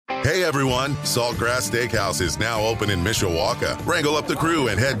Hey everyone, Saltgrass Steakhouse is now open in Mishawaka. Wrangle up the crew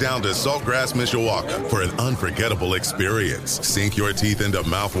and head down to Saltgrass Mishawaka for an unforgettable experience. Sink your teeth into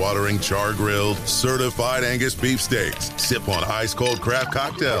mouth-watering char-grilled, certified Angus beef steaks. Sip on ice-cold craft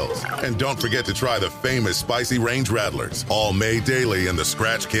cocktails. And don't forget to try the famous spicy range rattlers, all made daily in the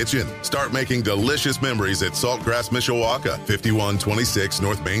Scratch Kitchen. Start making delicious memories at Saltgrass Mishawaka, 5126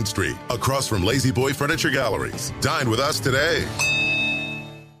 North Main Street, across from Lazy Boy Furniture Galleries. Dine with us today.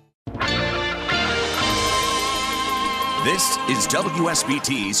 This is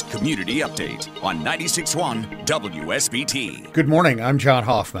WSBT's Community Update on 96.1 WSBT. Good morning, I'm John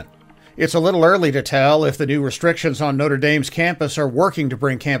Hoffman. It's a little early to tell if the new restrictions on Notre Dame's campus are working to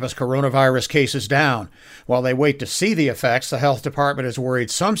bring campus coronavirus cases down. While they wait to see the effects, the health department is worried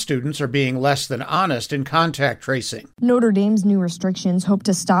some students are being less than honest in contact tracing. Notre Dame's new restrictions hope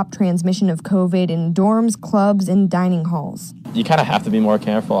to stop transmission of COVID in dorms, clubs, and dining halls. You kind of have to be more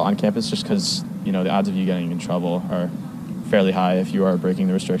careful on campus just because, the odds of you getting in trouble are fairly high if you are breaking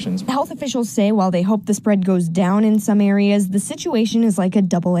the restrictions. Health officials say while they hope the spread goes down in some areas, the situation is like a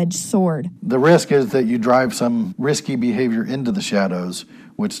double-edged sword. The risk is that you drive some risky behavior into the shadows,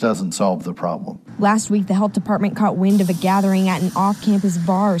 which doesn't solve the problem. Last week, the health department caught wind of a gathering at an off-campus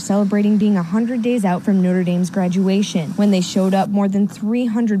bar celebrating being 100 days out from Notre Dame's graduation. When they showed up, more than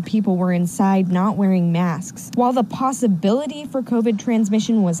 300 people were inside not wearing masks. While the possibility for COVID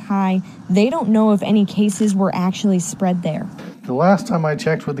transmission was high, they don't know if any cases were actually spread there. The last time I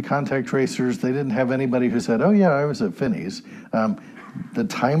checked with the contact tracers, they didn't have anybody who said, oh yeah, I was at Finney's. The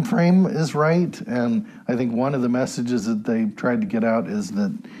time frame is right, and I think one of the messages that they tried to get out is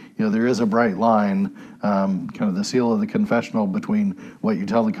that there is a bright line, kind of the seal of the confessional between what you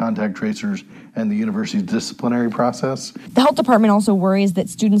tell the contact tracers and the university's disciplinary process. The health department also worries that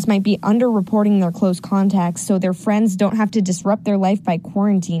students might be underreporting their close contacts so their friends don't have to disrupt their life by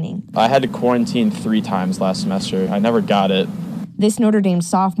quarantining. I had to quarantine 3 times last semester. I never got it. This Notre Dame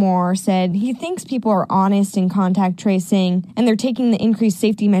sophomore said he thinks people are honest in contact tracing and they're taking the increased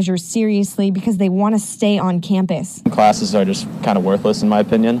safety measures seriously because they want to stay on campus. Classes are just kind of worthless in my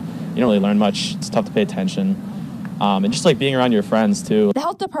opinion. You don't really learn much. It's tough to pay attention. And just like being around your friends too. The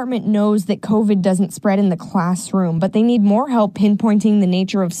health department knows that COVID doesn't spread in the classroom, but they need more help pinpointing the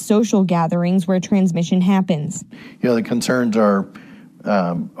nature of social gatherings where transmission happens. The concerns are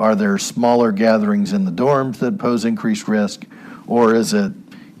there smaller gatherings in the dorms that pose increased risk? Or is it,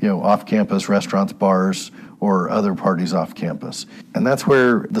 off-campus restaurants, bars, or other parties off campus? And that's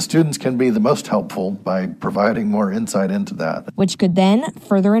where the students can be the most helpful by providing more insight into that. Which could then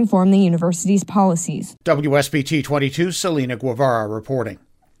further inform the university's policies. WSBT 22, Selena Guevara reporting.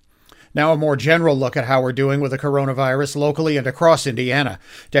 Now a more general look at how we're doing with the coronavirus locally and across Indiana.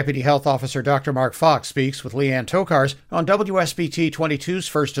 Deputy Health Officer Dr. Mark Fox speaks with Leanne Tokars on WSBT 22's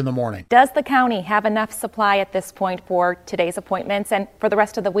First in the Morning. Does the county have enough supply at this point for today's appointments and for the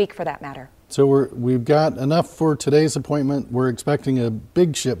rest of the week for that matter? So we've got enough for today's appointment. We're expecting a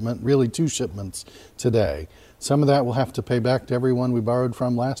big shipment, really 2 shipments today. Some of that we'll have to pay back to everyone we borrowed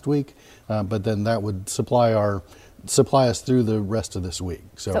from last week, but then that would supply us through the rest of this week.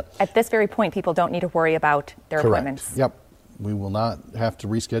 So at this very point, people don't need to worry about their correct. Appointments? Yep. We will not have to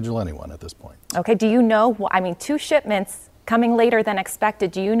reschedule anyone at this point. Okay. Do you know, 2 shipments coming later than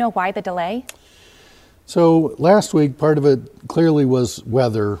expected. Do you know why the delay? So last week, part of it clearly was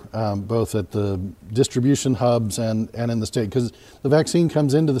weather, both at the distribution hubs and in the state, because the vaccine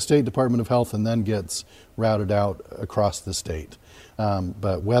comes into the State Department of Health and then gets routed out across the state.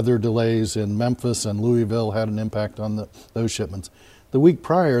 But weather delays in Memphis and Louisville had an impact on those shipments. The week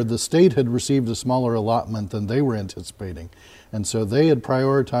prior, the state had received a smaller allotment than they were anticipating. And so they had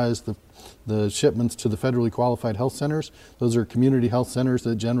prioritized the shipments to the federally qualified health centers. Those are community health centers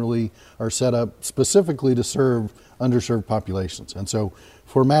that generally are set up specifically to serve underserved populations. And so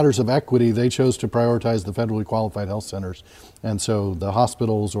for matters of equity, they chose to prioritize the federally qualified health centers. And so the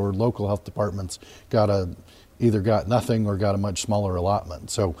hospitals or local health departments either got nothing or got a much smaller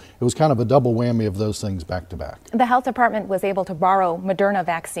allotment. So it was kind of a double whammy of those things back to back. The health department was able to borrow Moderna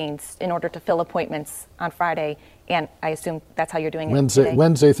vaccines in order to fill appointments on Friday, and I assume that's how you're doing it today?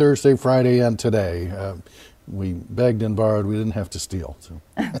 Wednesday, Thursday, Friday, and today. We begged and borrowed. We didn't have to steal. So.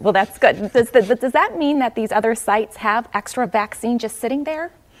 Well, that's good. But does that mean that these other sites have extra vaccine just sitting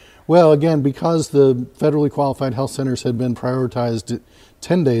there? Well, again, because the federally qualified health centers had been prioritized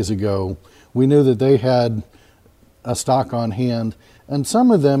 10 days ago, we knew that they had a stock on hand, and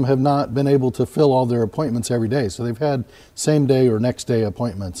some of them have not been able to fill all their appointments every day. So they've had same day or next day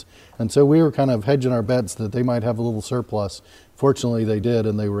appointments. And so we were kind of hedging our bets that they might have a little surplus fortunately they did,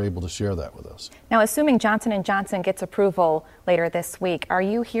 and they were able to share that with us. Now, assuming Johnson & Johnson gets approval later this week, are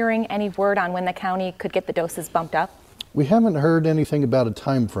you hearing any word on when the county could get the doses bumped up? We haven't heard anything about a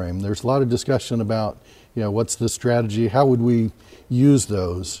time frame. There's a lot of discussion about, what's the strategy, how would we use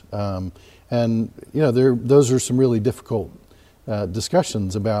those, those are some really difficult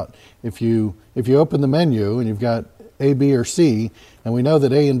discussions about if you open the menu and you've got A, B, or C, and we know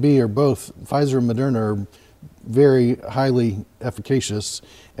that A and B are both, Pfizer and Moderna are very highly efficacious,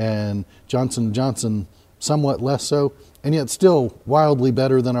 and Johnson & Johnson somewhat less so, and yet still wildly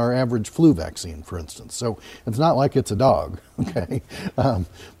better than our average flu vaccine, for instance. So it's not like it's a dog, okay?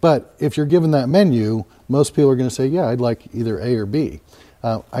 But if you're given that menu, most people are going to say, yeah, I'd like either A or B.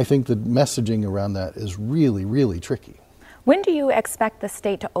 I think the messaging around that is really, really tricky. When do you expect the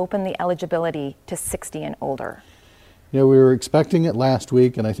state to open the eligibility to 60 and older? We were expecting it last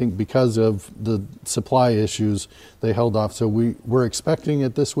week, and I think because of the supply issues, they held off. So we're expecting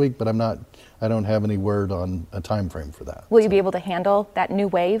it this week, but I don't have any word on a time frame for that. Will you be able to handle that new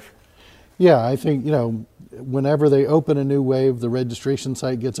wave? Yeah, I think, whenever they open a new wave, the registration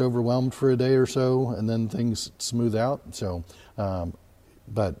site gets overwhelmed for a day or so, and then things smooth out. So,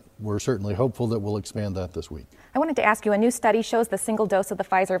 but we're certainly hopeful that we'll expand that this week. I wanted to ask you, a new study shows the single dose of the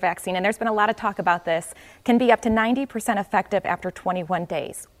Pfizer vaccine, and there's been a lot of talk about this, can be up to 90% effective after 21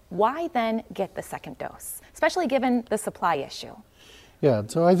 days. Why then get the second dose, especially given the supply issue? Yeah,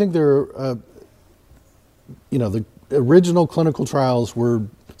 so I think there are, the original clinical trials were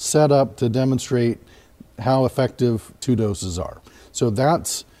set up to demonstrate how effective 2 doses are. So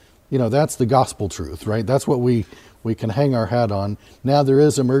that's the gospel truth, right? That's what we can hang our hat on. Now there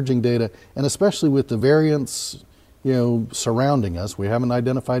is emerging data, and especially with the variants, surrounding us, we haven't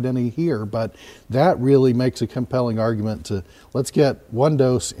identified any here, but that really makes a compelling argument to let's get 1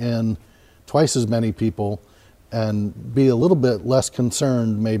 dose in twice as many people and be a little bit less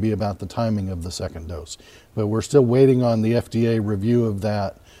concerned maybe about the timing of the second dose. But we're still waiting on the FDA review of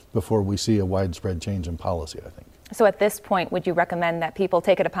that before we see a widespread change in policy, I think. So at this point, would you recommend that people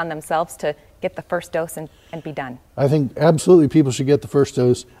take it upon themselves to get the first dose and be done? I think absolutely people should get the first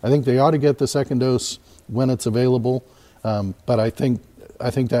dose. I think they ought to get the second dose when it's available. But I think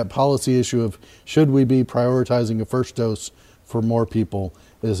that policy issue of should we be prioritizing a first dose for more people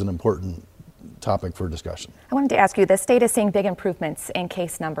is an important topic for discussion. I wanted to ask you, the state is seeing big improvements in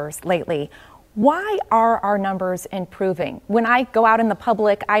case numbers lately. Why are our numbers improving? When I go out in the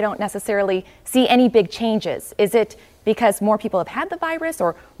public, I don't necessarily see any big changes. Is it because more people have had the virus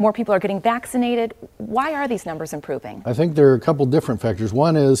or more people are getting vaccinated? Why are these numbers improving? I think there are a couple different factors.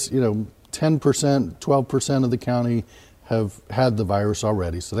 One is, 10%, 12% of the county have had the virus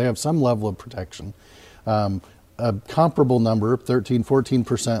already, so they have some level of protection. A comparable number, 13,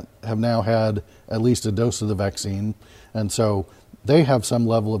 14%, have now had at least a dose of the vaccine, and so they have some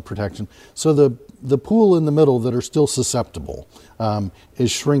level of protection. So the pool in the middle that are still susceptible is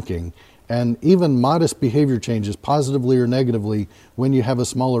shrinking, and even modest behavior changes, positively or negatively, when you have a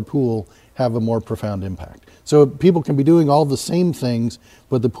smaller pool, have a more profound impact. So people can be doing all the same things,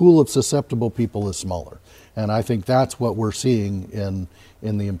 but the pool of susceptible people is smaller. And I think that's what we're seeing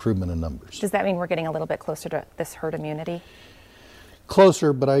in the improvement in numbers. Does that mean we're getting a little bit closer to this herd immunity?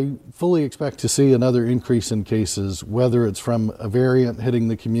 Closer, but I fully expect to see another increase in cases, whether it's from a variant hitting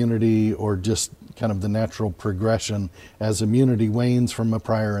the community or just kind of the natural progression as immunity wanes from a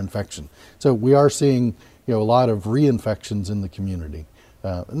prior infection. So we are seeing a lot of reinfections in the community.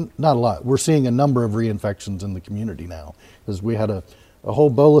 Not a lot. We're seeing a number of reinfections in the community now, because we had a whole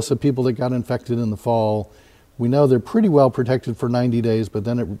bolus of people that got infected in the fall. We know they're pretty well protected for 90 days, but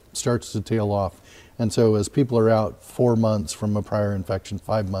then it starts to tail off. And so as people are out 4 months from a prior infection,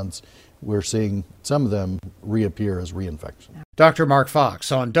 5 months, we're seeing some of them reappear as reinfection. Dr. Mark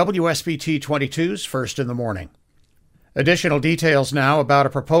Fox on WSBT 22's First in the Morning. Additional details now about a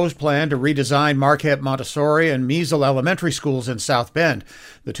proposed plan to redesign Marquette Montessori and Measle Elementary Schools in South Bend.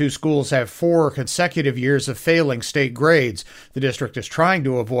 The 2 schools have 4 consecutive years of failing state grades. The district is trying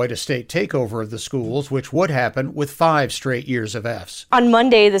to avoid a state takeover of the schools, which would happen with 5 straight years of Fs. On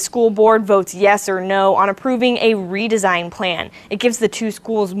Monday, the school board votes yes or no on approving a redesign plan. It gives the 2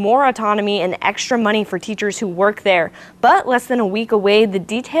 schools more autonomy and extra money for teachers who work there. But less than a week away, the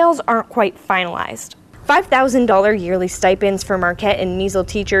details aren't quite finalized. $5,000 yearly stipends for Marquette and Measle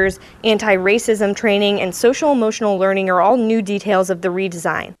teachers, anti-racism training, and social-emotional learning are all new details of the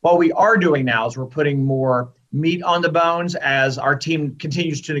redesign. What we are doing now is we're putting more meat on the bones as our team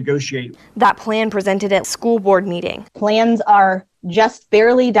continues to negotiate. That plan presented at school board meeting. Plans are just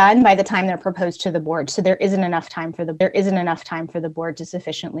barely done by the time they're proposed to the board, so there isn't enough time for the board to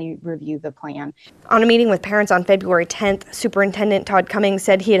sufficiently review the plan. On a meeting with parents on February 10th, Superintendent Todd Cummings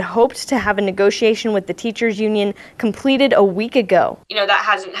said he had hoped to have a negotiation with the teachers union completed a week ago. That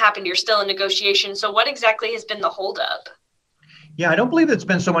hasn't happened. You're still in negotiation. So what exactly has been the holdup? Yeah, I don't believe it's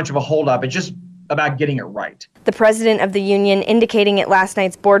been so much of a holdup. It's just about getting it right. The president of the union indicating at last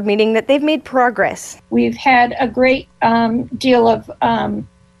night's board meeting that they've made progress. We've had a great deal of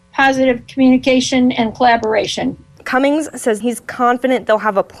positive communication and collaboration. Cummings says he's confident they'll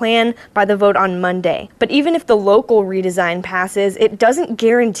have a plan by the vote on Monday. But even if the local redesign passes, it doesn't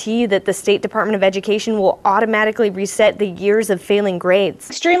guarantee that the State Department of Education will automatically reset the years of failing grades.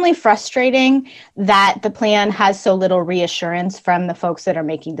 Extremely frustrating that the plan has so little reassurance from the folks that are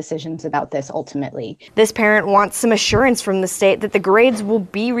making decisions about this ultimately. This parent wants some assurance from the state that the grades will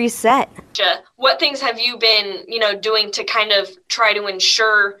be reset. What things have you been, doing to kind of try to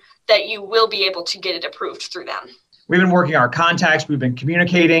ensure that you will be able to get it approved through them? We've been working our contacts. We've been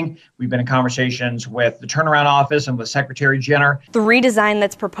communicating. We've been in conversations with the turnaround office and with Secretary Jenner. The redesign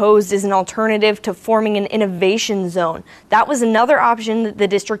that's proposed is an alternative to forming an innovation zone. That was another option that the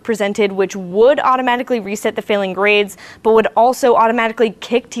district presented, which would automatically reset the failing grades, but would also automatically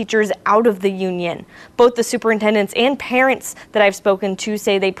kick teachers out of the union. Both the superintendents and parents that I've spoken to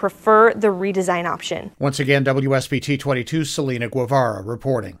say they prefer the redesign option. Once again, WSBT 22's Selena Guevara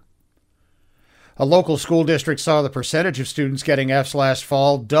reporting. A local school district saw the percentage of students getting Fs last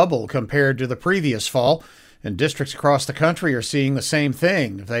fall double compared to the previous fall, and districts across the country are seeing the same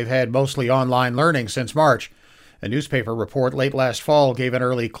thing. They've had mostly online learning since March. A newspaper report late last fall gave an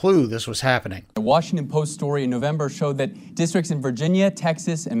early clue this was happening. A Washington Post story in November showed that districts in Virginia,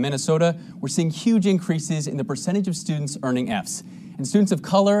 Texas, and Minnesota were seeing huge increases in the percentage of students earning Fs. And students of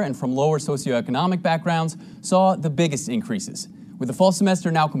color and from lower socioeconomic backgrounds saw the biggest increases. With the fall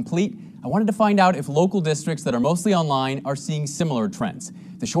semester now complete, I wanted to find out if local districts that are mostly online are seeing similar trends.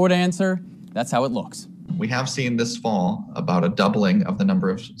 The short answer, that's how it looks. We have seen this fall about a doubling of the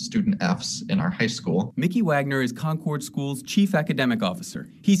number of student Fs in our high school. Mickey Wagner is Concord School's chief academic officer.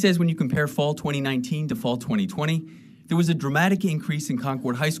 He says when you compare fall 2019 to fall 2020, there was a dramatic increase in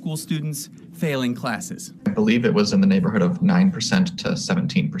Concord High School students failing classes. I believe it was in the neighborhood of 9% to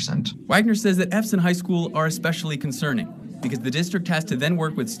 17%. Wagner says that Fs in high school are especially concerning, because the district has to then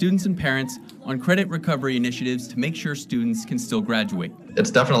work with students and parents on credit recovery initiatives to make sure students can still graduate.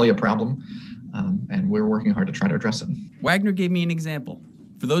 It's definitely a problem, and we're working hard to try to address it. Wagner gave me an example.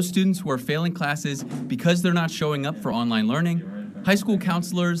 For those students who are failing classes because they're not showing up for online learning, high school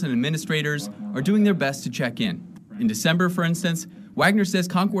counselors and administrators are doing their best to check in. In December, for instance, Wagner says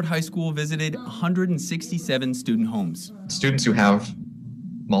Concord High School visited 167 student homes. Students who have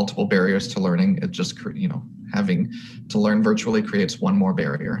multiple barriers to learning, it just, having to learn virtually creates one more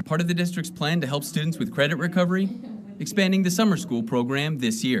barrier. Part of the district's plan to help students with credit recovery, expanding the summer school program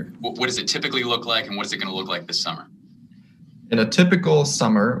this year. What does it typically look like, and what is it going to look like this summer? In a typical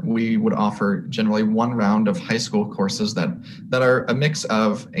summer, we would offer generally one round of high school courses that are a mix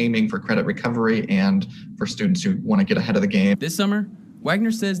of aiming for credit recovery and for students who want to get ahead of the game. This summer,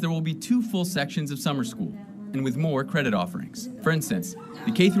 Wagner says there will be 2 full sections of summer school, and with more credit offerings. For instance,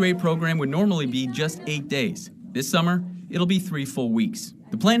 the K-8 program would normally be just 8 days. This summer, it'll be 3 full weeks.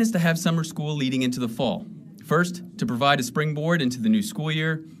 The plan is to have summer school leading into the fall. First, to provide a springboard into the new school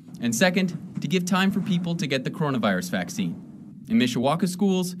year, and second, to give time for people to get the coronavirus vaccine. In Mishawaka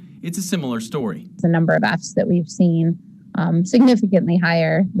schools, it's a similar story. The number of Fs that we've seen significantly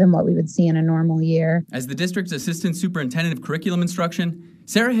higher than what we would see in a normal year. As the district's assistant superintendent of curriculum instruction,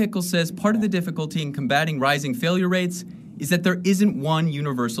 Sarah Hickel says part of the difficulty in combating rising failure rates is that there isn't one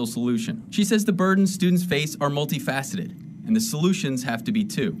universal solution. She says the burdens students face are multifaceted, and the solutions have to be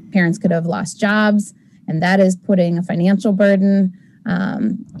too. Parents could have lost jobs, and that is putting a financial burden.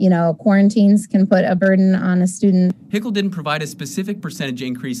 Quarantines can put a burden on a student. Hickel didn't provide a specific percentage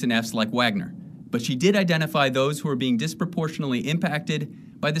increase in Fs like Wagner, but she did identify those who are being disproportionately impacted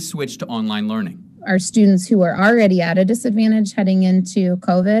by the switch to online learning. Our students who are already at a disadvantage heading into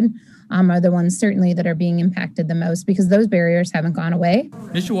COVID are the ones certainly that are being impacted the most because those barriers haven't gone away.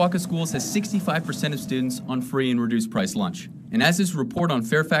 Mishawaka Schools has 65% of students on free and reduced price lunch. And as this report on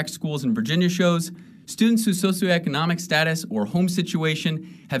Fairfax schools in Virginia shows, students whose socioeconomic status or home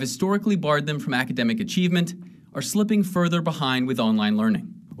situation have historically barred them from academic achievement are slipping further behind with online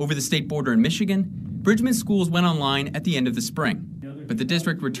learning. Over the state border in Michigan, Bridgman schools went online at the end of the spring, but the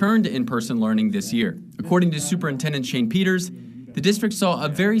district returned to in-person learning this year. According to Superintendent Shane Peters, the district saw a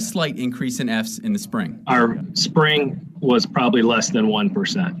very slight increase in Fs in the spring. Our spring was probably less than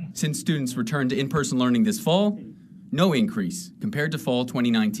 1%. Since students returned to in-person learning this fall, no increase compared to fall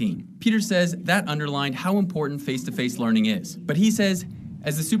 2019. Peters says that underlined how important face-to-face learning is. But he says,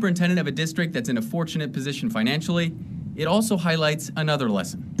 as the superintendent of a district that's in a fortunate position financially, it also highlights another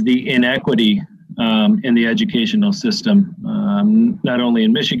lesson. The inequity in the educational system, not only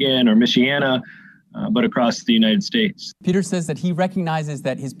in Michigan or Michiana, but across the United States. Peters says that he recognizes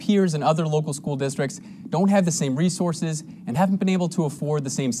that his peers in other local school districts don't have the same resources and haven't been able to afford the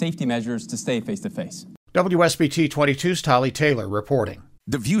same safety measures to stay face-to-face. WSBT 22's Tolly Taylor reporting.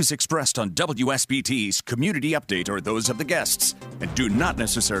 The views expressed on WSBT's Community Update are those of the guests and do not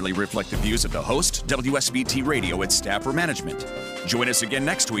necessarily reflect the views of the host, WSBT Radio, its staff, or management. Join us again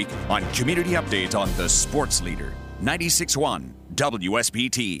next week on Community Update on the Sports Leader, 96.1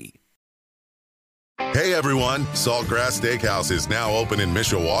 WSBT. Hey everyone, Saltgrass Steakhouse is now open in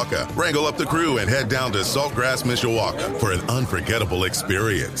Mishawaka. Wrangle up the crew and head down to Saltgrass Mishawaka for an unforgettable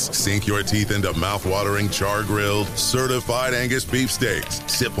experience. Sink your teeth into mouth-watering char-grilled, certified Angus beef steaks.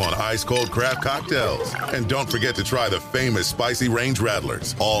 Sip on ice-cold craft cocktails. And don't forget to try the famous spicy range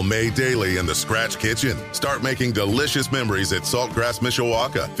rattlers, all made daily in the Scratch Kitchen. Start making delicious memories at Saltgrass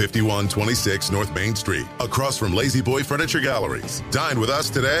Mishawaka, 5126 North Main Street, across from Lazy Boy Furniture Galleries. Dine with us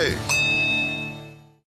today.